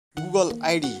Google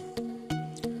ID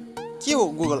के हो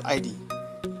Google ID?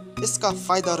 यसका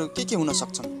फाइदाहरू के हुन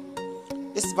सक्छन्?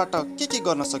 यसबाट के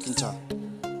गर्न सकिन्छ?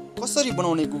 कसरी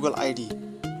बनाउने गुगल आइडी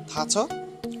थाहा छ?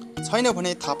 छैन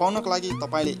भने थाहा पाउनको लागि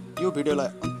तपाईले यो भिडियोलाई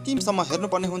अन्तिमसम्म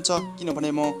हेर्नुपर्ने हुन्छ,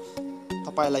 किनभने म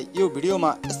तपाईलाई यो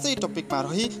भिडियोमा यसै टपिकमा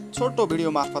रही छोटो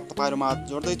भिडियो मार्फत तपाईहरुमा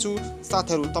जोड्दैछु।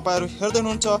 साथीहरु, तपाईहरु हेर्दै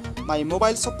हुनुहुन्छ माई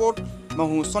मोबाइल सपोर्ट। म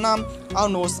हुँ सोनाम।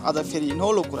 आउनुहोस् आज फेरि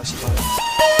नौलो कुरा सिकौं।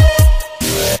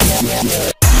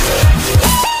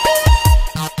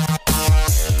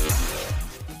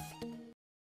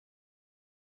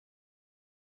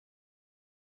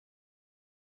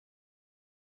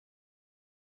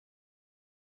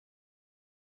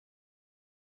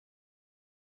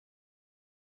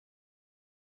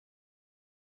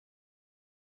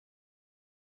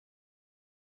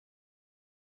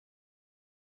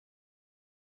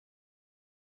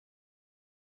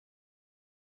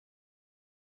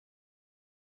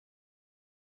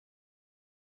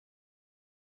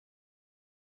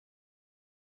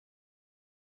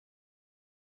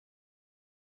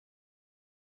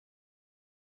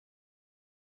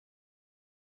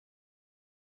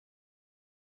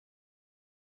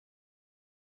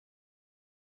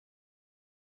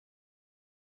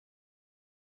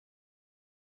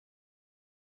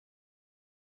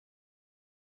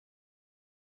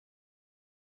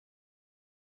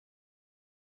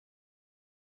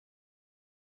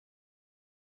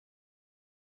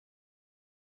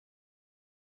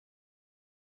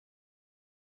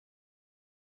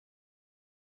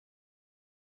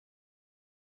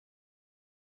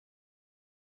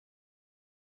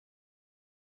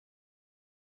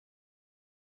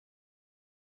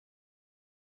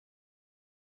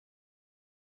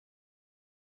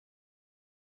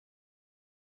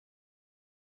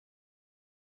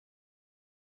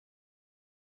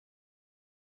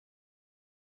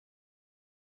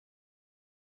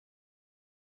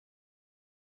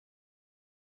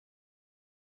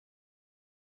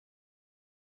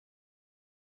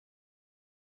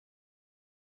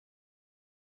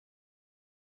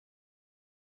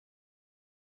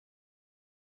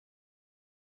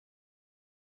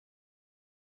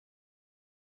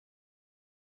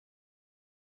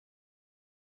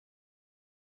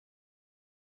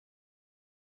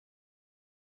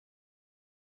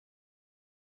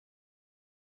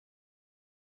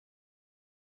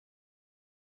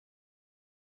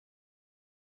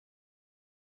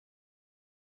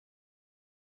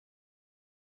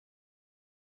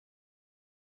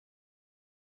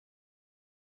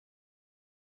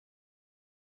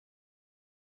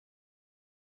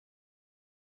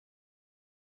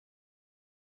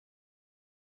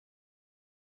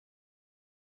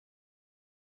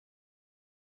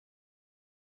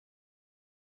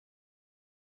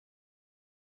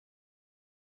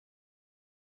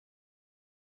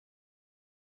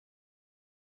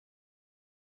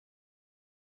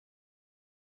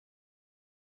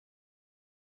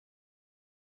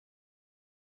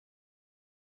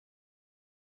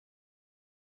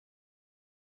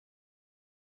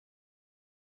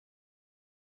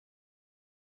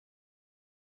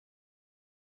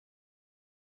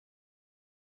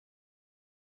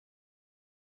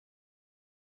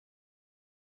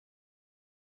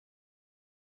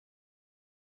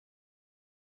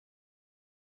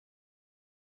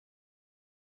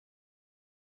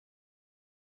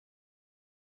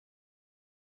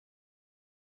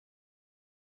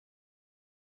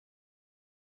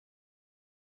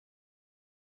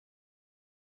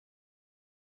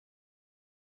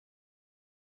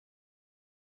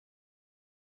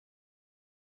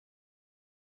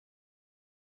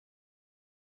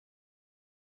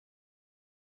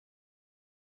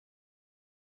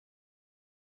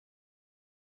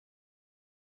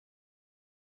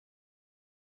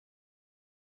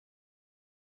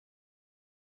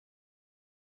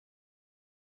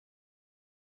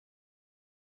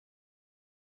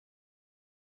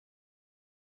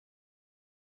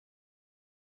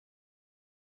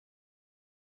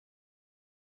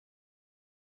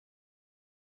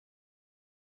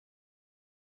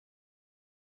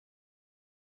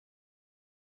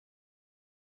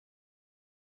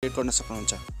 गर्न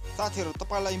सक्नुहुन्छ। साथीहरु,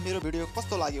 तपाईलाई मेरो भिडियो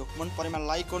कस्तो लाग्यो? मन परेमा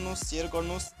लाइक गर्नुस्, शेयर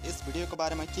गर्नुस्। यस भिडियोको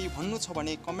बारेमा केही भन्नु छ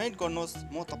भने कमेन्ट गर्नुस्।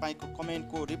 म तपाईको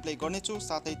कमेन्टको रिप्लाई गर्नेछु।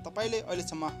 साथै तपाईले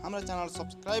अहिलेसम्म हाम्रो च्यानल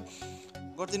सब्स्क्राइब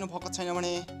गरिदिनु भएको छैन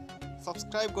भने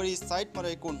सब्स्क्राइब गरी साइडमा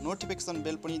रहेको नोटिफिकेसन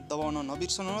बेल पनि दबाउन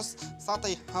नबिर्सनुहोस्।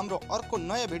 साथै हाम्रो अर्को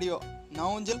नयाँ भिडियो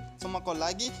नआउन्जेलसम्मको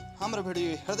लागि हाम्रो भिडियो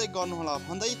हेर्दै गर्नुहोला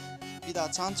भन्दै बिदा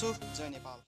चाहन्छु। जय नेपाल।